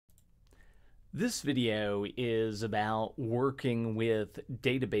This video is about working with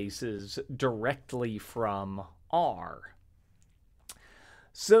databases directly from R.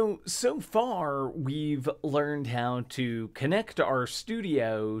 So far we've learned how to connect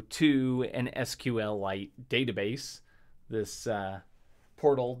RStudio to an SQLite database, this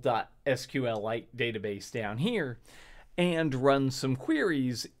portal.sqlite database down here, and run some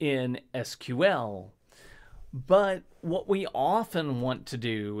queries in SQL. But what we often want to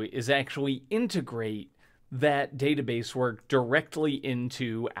do is actually integrate that database work directly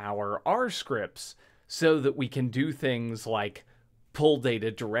into our R scripts so that we can do things like pull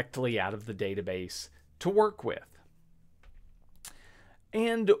data directly out of the database to work with.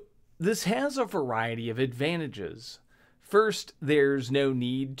 And this has a variety of advantages. First, there's no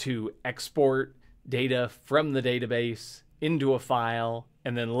need to export data from the database into a file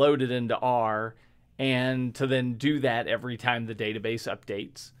and then load it into R, and to then do that every time the database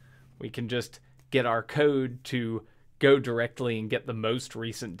updates. We can just get our code to go directly and get the most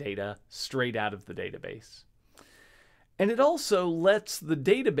recent data straight out of the database. And it also lets the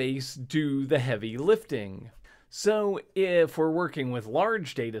database do the heavy lifting. So if we're working with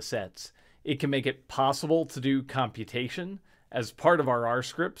large data sets, it can make it possible to do computation as part of our R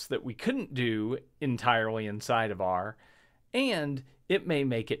scripts that we couldn't do entirely inside of R, and it may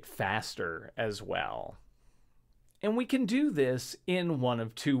make it faster as well. And we can do this in one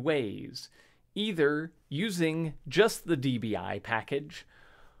of two ways, either using just the DBI package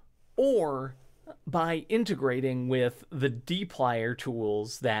or by integrating with the dplyr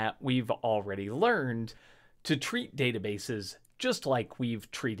tools that we've already learned to treat databases just like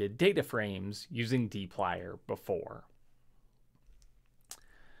we've treated data frames using dplyr before.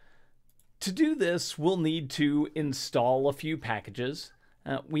 To do this, we'll need to install a few packages.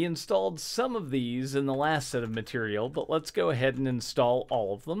 We installed some of these in the last set of material, but let's go ahead and install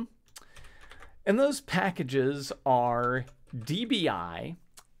all of them. And those packages are DBI,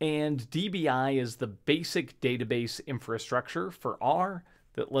 and DBI is the basic database infrastructure for R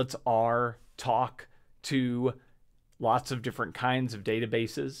that lets R talk to lots of different kinds of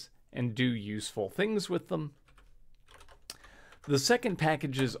databases and do useful things with them. The second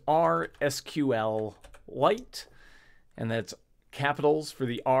package is RSQLite, and that's capitals for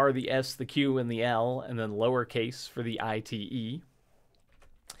the R, the S, the Q, and the L, and then lowercase for the ITE.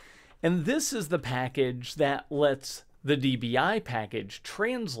 And this is the package that lets the DBI package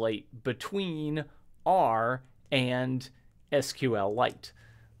translate between R and SQLite.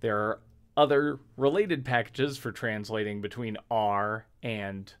 There are other related packages for translating between R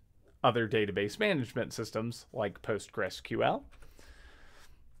and other database management systems like PostgreSQL.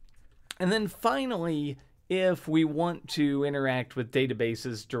 And then finally, if we want to interact with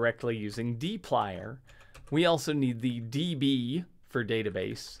databases directly using dplyr, we also need the DB for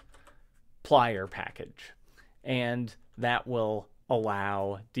database plyr package. And that will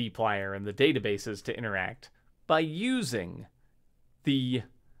allow dplyr and the databases to interact by using the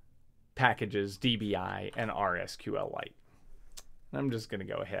packages DBI and RSQLite. I'm just going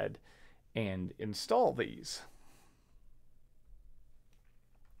to go ahead and install these.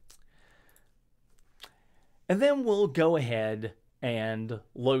 And then we'll go ahead and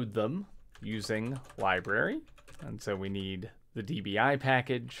load them using library. And so we need the DBI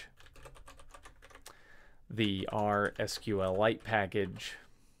package, the RSQLite package.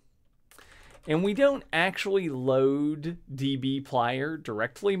 And we don't actually load dbplyr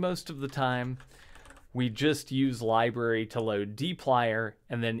directly most of the time. We just use library to load dplyr,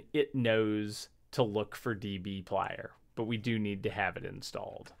 and then it knows to look for dbplyr, but we do need to have it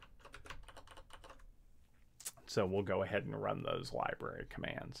installed. So we'll go ahead and run those library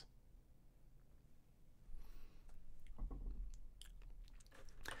commands.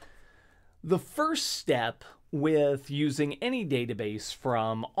 The first step with using any database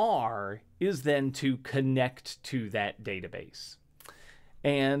from R is then to connect to that database.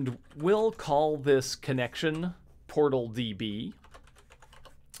 And we'll call this connection portal.db.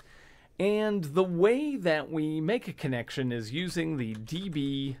 And the way that we make a connection is using the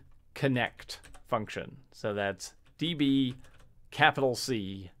db connect function. So that's db capital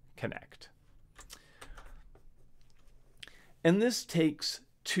C connect. And this takes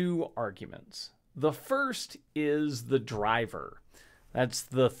two arguments. The first is the driver. That's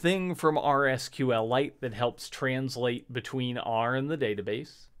the thing from RSQLite that helps translate between R and the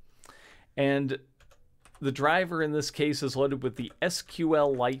database. And the driver in this case is loaded with the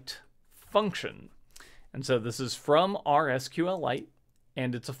SQLite function. And so this is from RSQLite,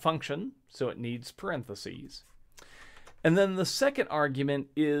 and it's a function, so it needs parentheses. And then the second argument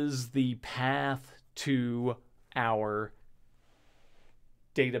is the path to our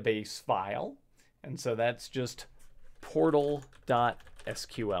database file. And so that's just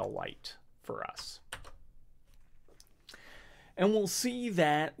portal.sqlite for us. And we'll see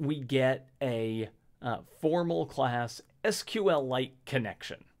that we get a formal class SQLite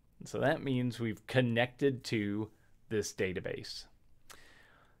connection. So that means we've connected to this database.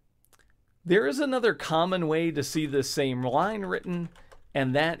 There is another common way to see this same line written,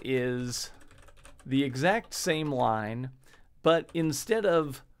 and that is the exact same line, but instead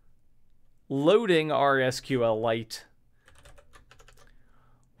of loading our SQLite,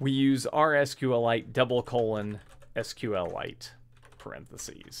 we use our SQLite :SQLite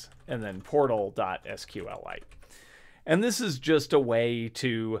parentheses, and then portal.sqlite. And this is just a way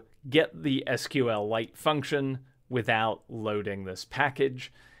to get the SQLite function without loading this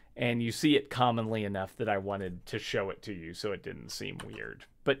package. And you see it commonly enough that I wanted to show it to you so it didn't seem weird.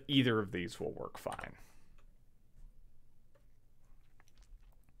 But either of these will work fine.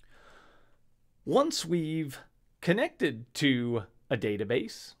 Once we've connected to a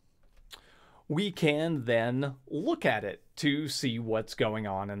database, we can then look at it to see what's going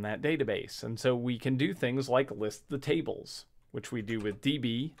on in that database. And so we can do things like list the tables, which we do with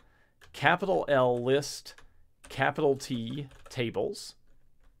db, capital L list, capital T tables,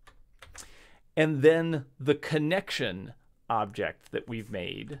 and then the connection object that we've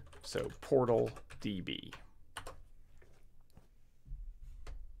made, so portal db.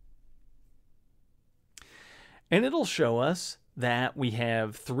 And it'll show us that we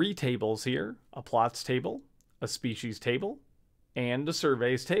have 3 tables here, a plots table, a species table, and a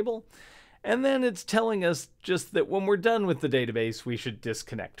surveys table. And then it's telling us just that when we're done with the database, we should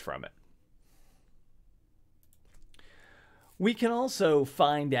disconnect from it. We can also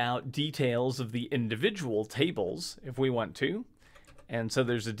find out details of the individual tables if we want to. And so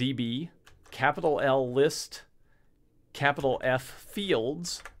there's a db, capital L list, capital F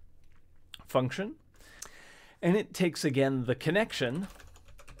fields function. And it takes, again, the connection,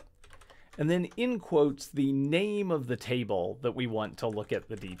 and then in quotes the name of the table that we want to look at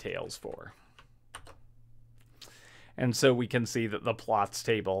the details for. And so we can see that the plots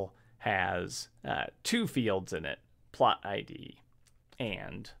table has 2 fields in it, plot ID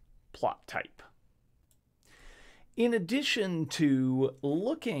and plot type. In addition to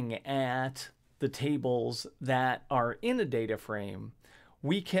looking at the tables that are in a data frame,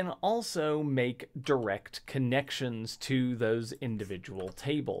 we can also make direct connections to those individual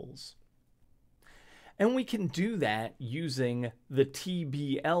tables. And we can do that using the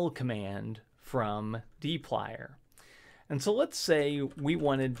tbl command from dplyr. And so let's say we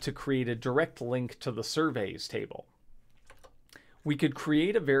wanted to create a direct link to the surveys table. We could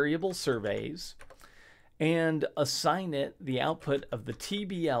create a variable surveys and assign it the output of the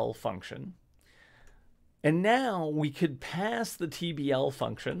tbl function. And now we could pass the tbl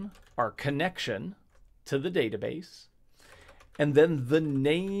function, our connection, to the database, and then the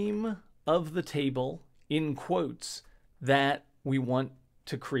name of the table in quotes that we want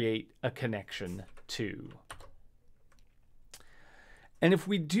to create a connection to. And if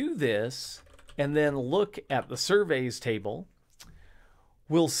we do this and then look at the surveys table,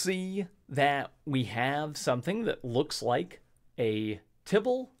 we'll see that we have something that looks like a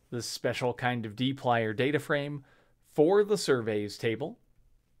tibble, this special kind of dplyr data frame for the surveys table.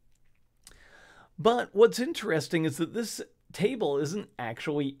 But what's interesting is that this table isn't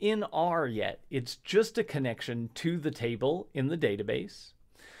actually in R yet. It's just a connection to the table in the database.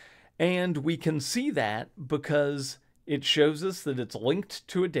 And we can see that because it shows us that it's linked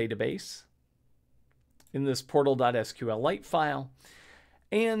to a database in this portal.sqlite file.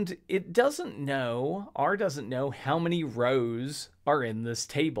 And it doesn't know, R doesn't know how many rows are in this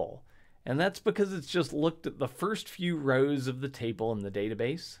table. And that's because it's just looked at the first few rows of the table in the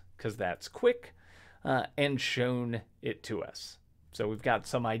database, because that's quick, and shown it to us. So we've got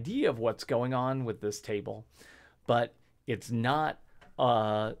some idea of what's going on with this table, but it's not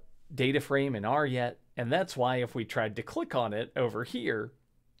a data frame in R yet. And that's why if we tried to click on it over here,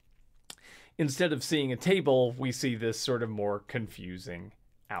 instead of seeing a table, we see this sort of more confusing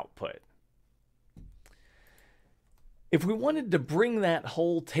output. If we wanted to bring that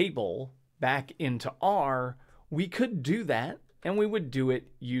whole table back into R, we could do that, and we would do it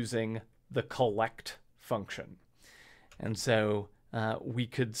using the collect function. And so we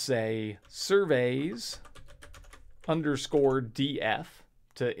could say surveys _df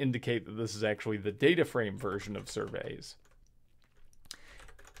to indicate that this is actually the data frame version of surveys.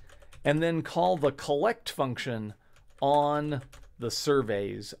 And then call the collect function on the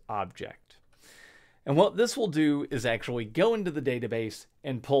surveys object. And what this will do is actually go into the database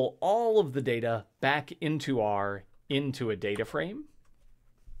and pull all of the data back into R into a data frame.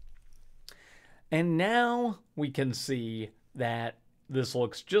 And now we can see that this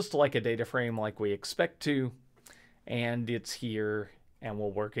looks just like a data frame like we expect to, and it's here and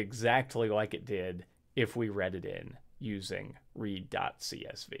will work exactly like it did if we read it in using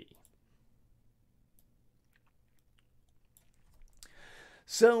read.csv.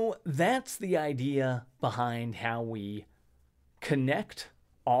 So that's the idea behind how we connect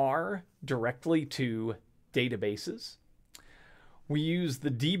R directly to databases. We use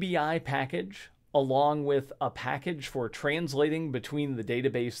the DBI package along with a package for translating between the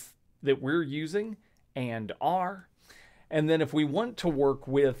database that we're using and R. And then if we want to work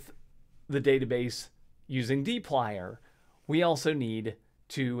with the database using dplyr, we also need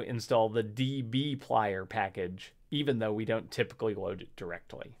to install the dbplyr package, even though we don't typically load it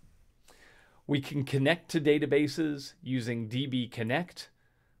directly. We can connect to databases using dbconnect,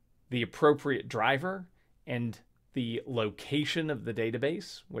 the appropriate driver, and the location of the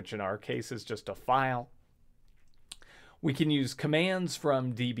database, which in our case is just a file. We can use commands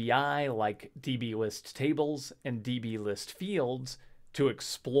from DBI like dblist tables and dblist fields to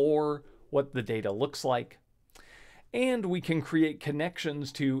explore what the data looks like. And we can create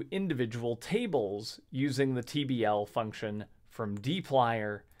connections to individual tables using the TBL function from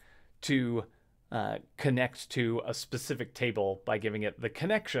dplyr to connect to a specific table by giving it the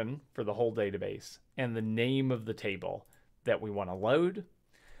connection for the whole database and the name of the table that we want to load.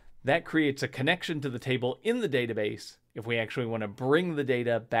 That creates a connection to the table in the database. If we actually want to bring the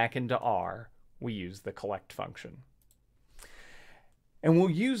data back into R, we use the collect function. And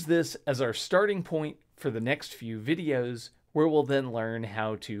we'll use this as our starting point for the next few videos, where we'll then learn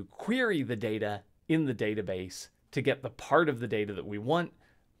how to query the data in the database to get the part of the data that we want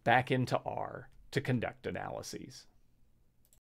back into R to conduct analyses.